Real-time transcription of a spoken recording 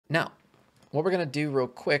Now, what we're going to do real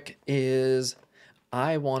quick is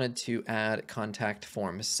I wanted to add contact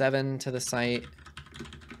form 7 to the site.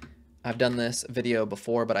 I've done this video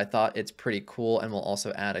before, but I thought it's pretty cool, and we'll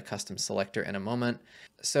also add a custom selector in a moment.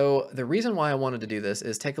 So the reason why I wanted to do this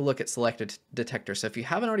is take a look at Selector Detector. So if you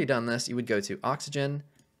haven't already done this, you would go to Oxygen,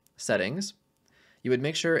 Settings. You would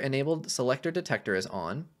make sure Enabled Selector Detector is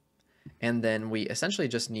on, and then we essentially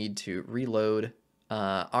just need to reload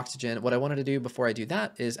Oxygen. What I wanted to do before I do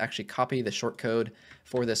that is actually copy the shortcode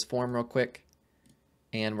for this form real quick.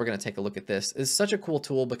 And we're going to take a look at this. It's such a cool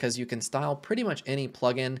tool because you can style pretty much any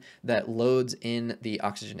plugin that loads in the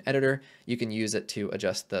Oxygen editor. You can use it to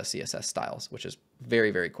adjust the CSS styles, which is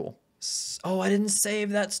very, very cool. Oh, I didn't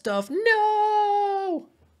save that stuff. No!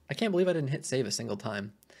 I can't believe I didn't hit save a single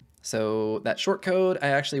time. So that shortcode I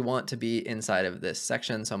actually want to be inside of this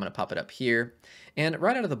section. So I'm going to pop it up here. And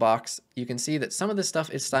right out of the box, you can see that some of this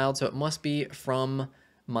stuff is styled. So it must be from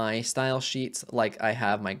my style sheets, like I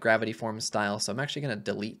have my gravity form style. So I'm actually going to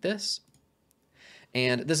delete this.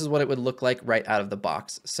 And this is what it would look like right out of the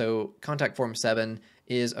box. So contact form 7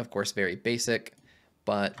 is of course very basic,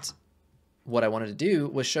 but what I wanted to do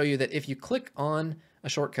was show you that if you click on a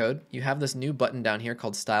shortcode, you have this new button down here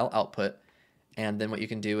called style output. And then what you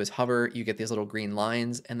can do is hover, you get these little green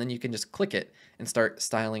lines, and then you can just click it and start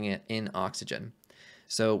styling it in Oxygen.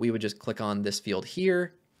 So we would just click on this field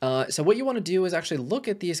here. So what you want to do is actually look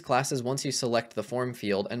at these classes once you select the form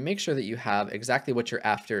field and make sure that you have exactly what you're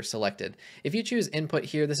after selected. If you choose input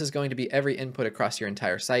here, this is going to be every input across your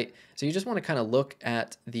entire site. So you just want to kind of look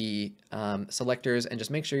at the selectors and just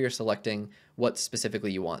make sure you're selecting what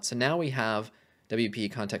specifically you want. So now we have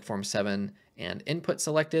WP contact form 7 and input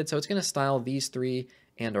selected. So it's going to style these three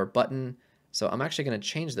and our button. So I'm actually going to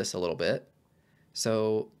change this a little bit.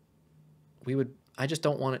 So I just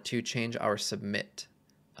don't want it to change our submit.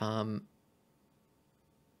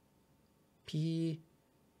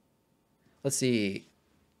 Let's see.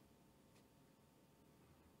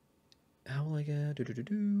 How will I get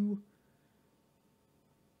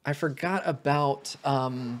I forgot about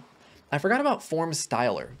form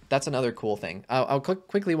styler. That's another cool thing. I'll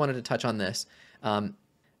quickly wanted to touch on this, and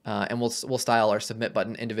we'll style our submit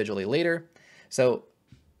button individually later. So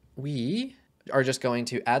we are just going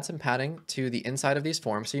to add some padding to the inside of these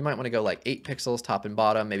forms. So you might want to go like 8 pixels top and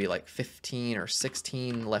bottom, maybe like 15 or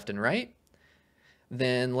 16 left and right.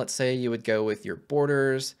 Then let's say you would go with your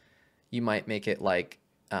borders. You might make it like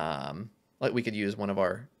we could use one of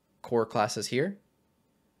our core classes here.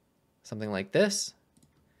 Something like this.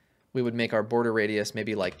 We would make our border radius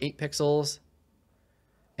maybe like 8 pixels.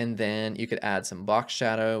 And then you could add some box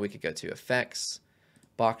shadow. We could go to effects,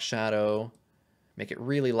 box shadow, make it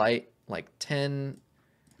really light, like 10,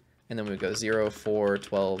 and then we would go 0, 4,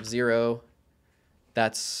 12, 0.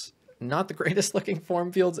 That's not the greatest looking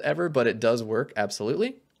form fields ever, but it does work,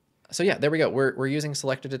 absolutely. So yeah, there we go. We're using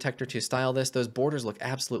Selector Detector to style this. Those borders look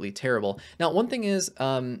absolutely terrible. Now, one thing is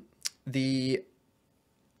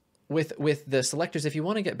with the selectors, if you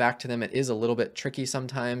want to get back to them, it is a little bit tricky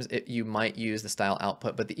sometimes. You might use the style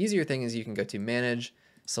output, but the easier thing is you can go to Manage,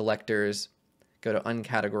 Selectors, go to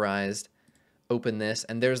Uncategorized, open this,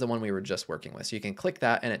 and there's the one we were just working with. So you can click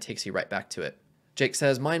that and it takes you right back to it. Jake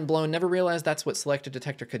says, mind blown, never realized that's what Selector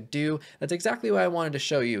Detector could do. That's exactly what I wanted to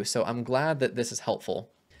show you, so I'm glad that this is helpful.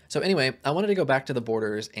 So anyway, I wanted to go back to the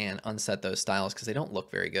borders and unset those styles because they don't look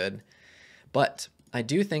very good. But I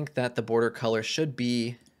do think that the border color should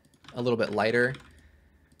be a little bit lighter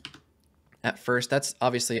at first. That's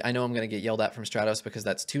obviously, I know I'm going to get yelled at from Stratos because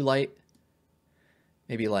that's too light.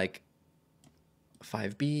 Maybe like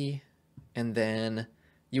 5B. And then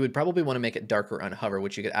you would probably want to make it darker on hover,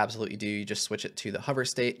 which you could absolutely do. You just switch it to the hover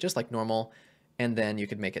state, just like normal. And then you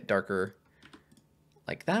could make it darker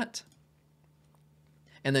like that.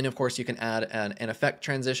 And then of course you can add an effect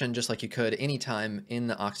transition just like you could anytime in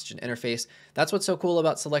the Oxygen interface. That's what's so cool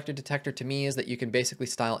about Selector Detector to me, is that you can basically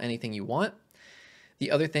style anything you want.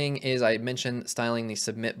 The other thing is I mentioned styling the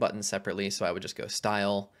submit button separately. So I would just go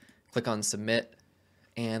style, click on submit,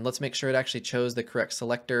 and let's make sure it actually chose the correct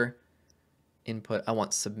selector. Input, I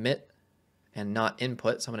want submit and not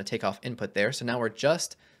input. So I'm going to take off input there. So now we're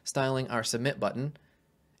just styling our submit button.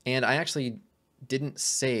 And I actually didn't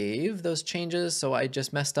save those changes, so I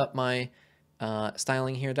just messed up my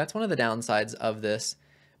styling here. That's one of the downsides of this.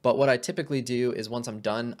 But what I typically do is once I'm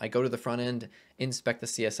done, I go to the front end, inspect the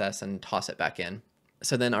CSS, and toss it back in.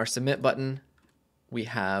 So then our submit button, we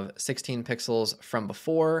have 16 pixels from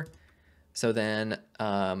before. So then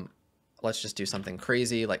let's just do something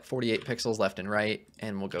crazy like 48 pixels left and right,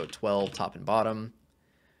 and we'll go 12 top and bottom.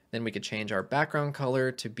 Then we could change our background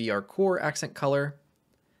color to be our core accent color.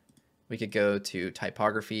 We could go to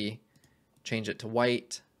typography, change it to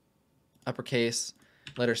white, uppercase,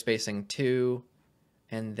 letter spacing 2,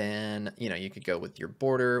 and then, you know, you could go with your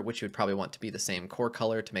border, which you would probably want to be the same core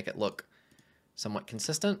color to make it look somewhat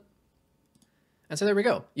consistent. And so there we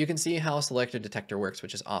go. You can see how Selector Detector works,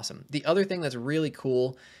 which is awesome. The other thing that's really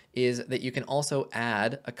cool is that you can also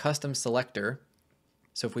add a custom selector.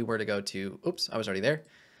 So if we were to go to, oops, I was already there,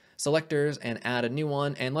 selectors, and add a new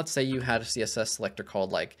one, and let's say you had a CSS selector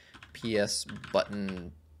called like PS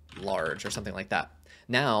button large or something like that.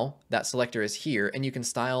 Now that selector is here, and you can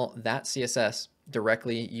style that CSS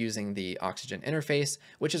directly using the Oxygen interface,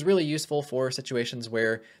 which is really useful for situations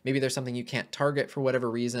where maybe there's something you can't target for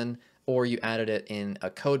whatever reason, or you added it in a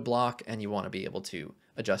code block and you want to be able to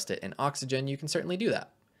adjust it in Oxygen. You can certainly do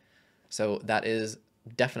that. So that is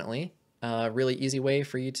definitely a really easy way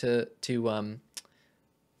for you to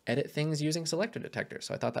edit things using Selector Detector.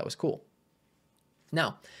 So I thought that was cool.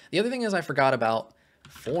 Now, the other thing is I forgot about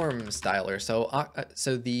form styler.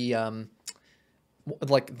 So the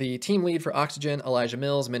team lead for Oxygen, Elijah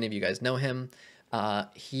Mills, many of you guys know him.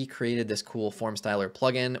 He created this cool form styler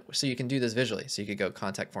plugin, so you can do this visually. So you could go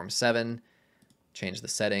contact form 7, change the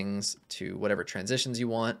settings to whatever transitions you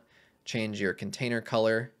want, change your container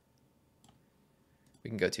color. We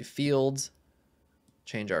can go to fields,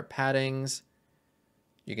 change our paddings.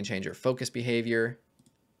 You can change your focus behavior.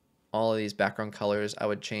 All of these background colors, I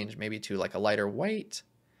would change maybe to like a lighter white,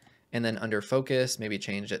 and then under focus, maybe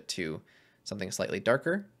change it to something slightly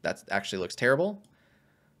darker. That actually looks terrible.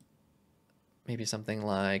 Maybe something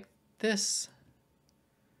like this.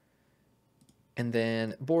 And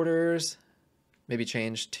then borders, maybe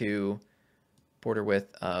change to border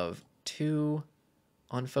width of 2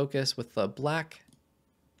 on focus with the black,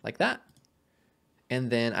 like that. And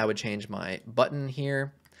then I would change my button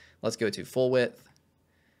here. Let's go to full width,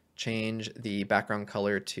 change the background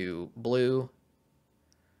color to blue.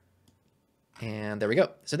 And there we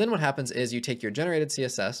go. So then what happens is you take your generated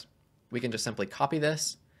CSS. We can just simply copy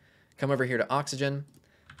this, come over here to Oxygen,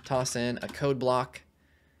 toss in a code block,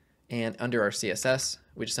 and under our CSS,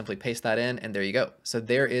 we just simply paste that in, and there you go. So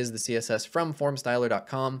there is the CSS from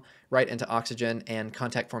formstyler.com right into Oxygen, and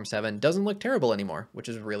Contact Form 7 doesn't look terrible anymore, which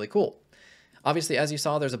is really cool. Obviously, as you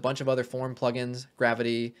saw, there's a bunch of other form plugins,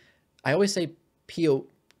 Gravity. I always say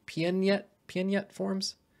Pianet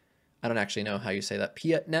forms. I don't actually know how you say that.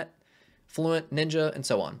 Pianet, Fluent, Ninja, and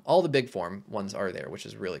so on. All the big form ones are there, which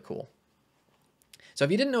is really cool. So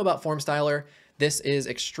if you didn't know about Form Styler, this is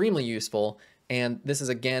extremely useful. And this is,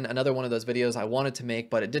 again, another one of those videos I wanted to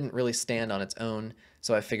make, but it didn't really stand on its own.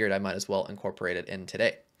 So I figured I might as well incorporate it in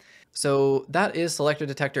today. So that is Selector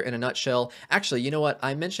Detector in a nutshell. Actually, you know what?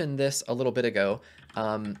 I mentioned this a little bit ago,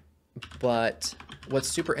 but what's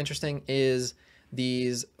super interesting is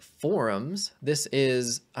these forums. This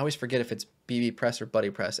is, I always forget if it's BB Press or Buddy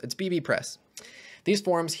Press. It's BB Press. These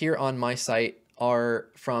forums here on my site are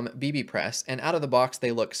from BB Press, and out of the box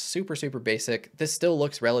they look super, super basic. This still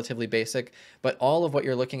looks relatively basic, but all of what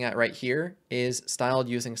you're looking at right here is styled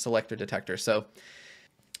using Selector Detector. So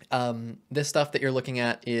this stuff that you're looking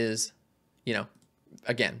at is, you know,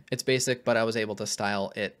 again, it's basic, but I was able to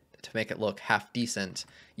style it to make it look half decent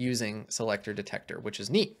using Selector Detector, which is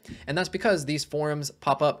neat. And that's because these forums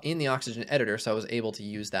pop up in the Oxygen editor, so I was able to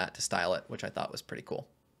use that to style it, which I thought was pretty cool.